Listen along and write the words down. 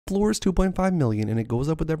floor is 2.5 million and it goes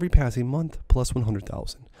up with every passing month plus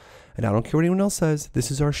 100,000. And I don't care what anyone else says,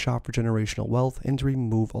 this is our shot for generational wealth and to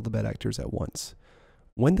remove all the bad actors at once.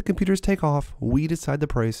 When the computers take off, we decide the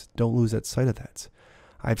price. Don't lose that sight of that.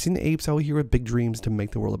 I've seen the apes out here with big dreams to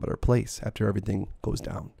make the world a better place after everything goes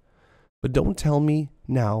down. But don't tell me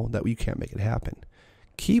now that you can't make it happen.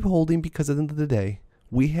 Keep holding, because at the end of the day,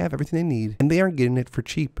 we have everything they need and they aren't getting it for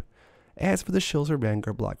cheap. As for the shills or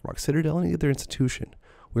Vanguard, BlackRock, Citadel, and any other institution,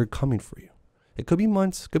 we're coming for you. It could be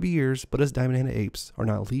months, could be years, but us diamond-handed apes are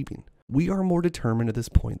not leaving. We are more determined at this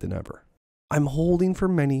point than ever. I'm holding for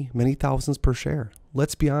many, many thousands per share.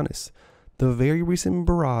 Let's be honest. The very recent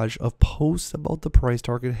barrage of posts about the price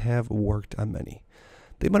target have worked on many.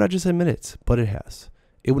 They might not just admit it, but it has.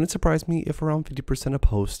 It wouldn't surprise me if around 50% of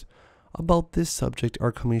posts about this subject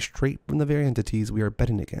are coming straight from the very entities we are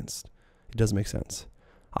betting against. It does make sense.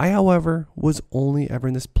 I, however, was only ever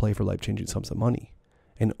in this play for life-changing sums of money.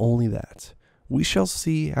 And only that. We shall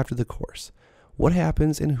see after the course what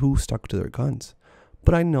happens and who stuck to their guns.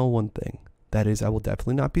 But I know one thing. That is, I will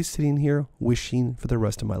definitely not be sitting here wishing for the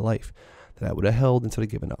rest of my life that I would have held instead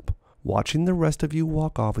of giving up. Watching the rest of you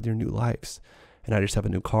walk off with your new lives. And I just have a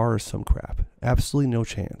new car or some crap. Absolutely no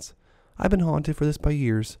chance. I've been haunted for this by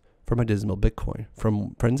years for my dismal Bitcoin.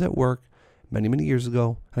 From friends at work many, many years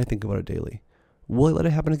ago, and I think about it daily. Will I let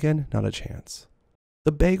it happen again? Not a chance.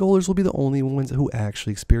 The bag holders will be the only ones who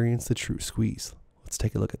actually experience the true squeeze. Let's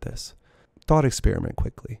take a look at this. Thought experiment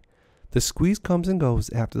quickly. The squeeze comes and goes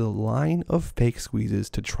after the line of fake squeezes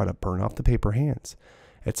to try to burn off the paper hands.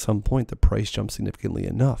 At some point, the price jumps significantly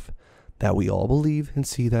enough that we all believe and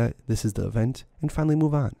see that this is the event and finally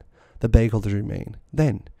move on. The bag holders remain.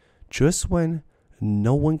 Then, just when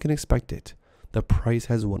no one can expect it, the price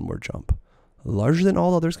has one more jump. Larger than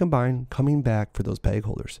all others combined, coming back for those bag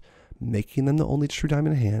holders, making them the only true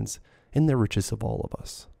diamond hands and the richest of all of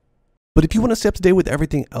us. But if you want to stay up to date with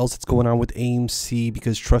everything else that's going on with AMC,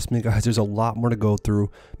 because trust me guys, there's a lot more to go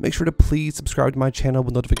through, make sure to please subscribe to my channel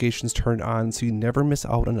with notifications turned on so you never miss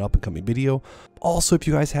out on an up and coming video. Also, if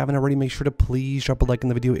you guys haven't already, make sure to please drop a like in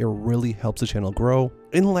the video. It really helps the channel grow.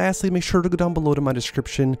 And lastly, make sure to go down below to my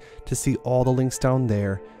description to see all the links down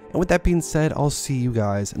there. And with that being said, I'll see you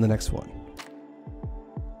guys in the next one.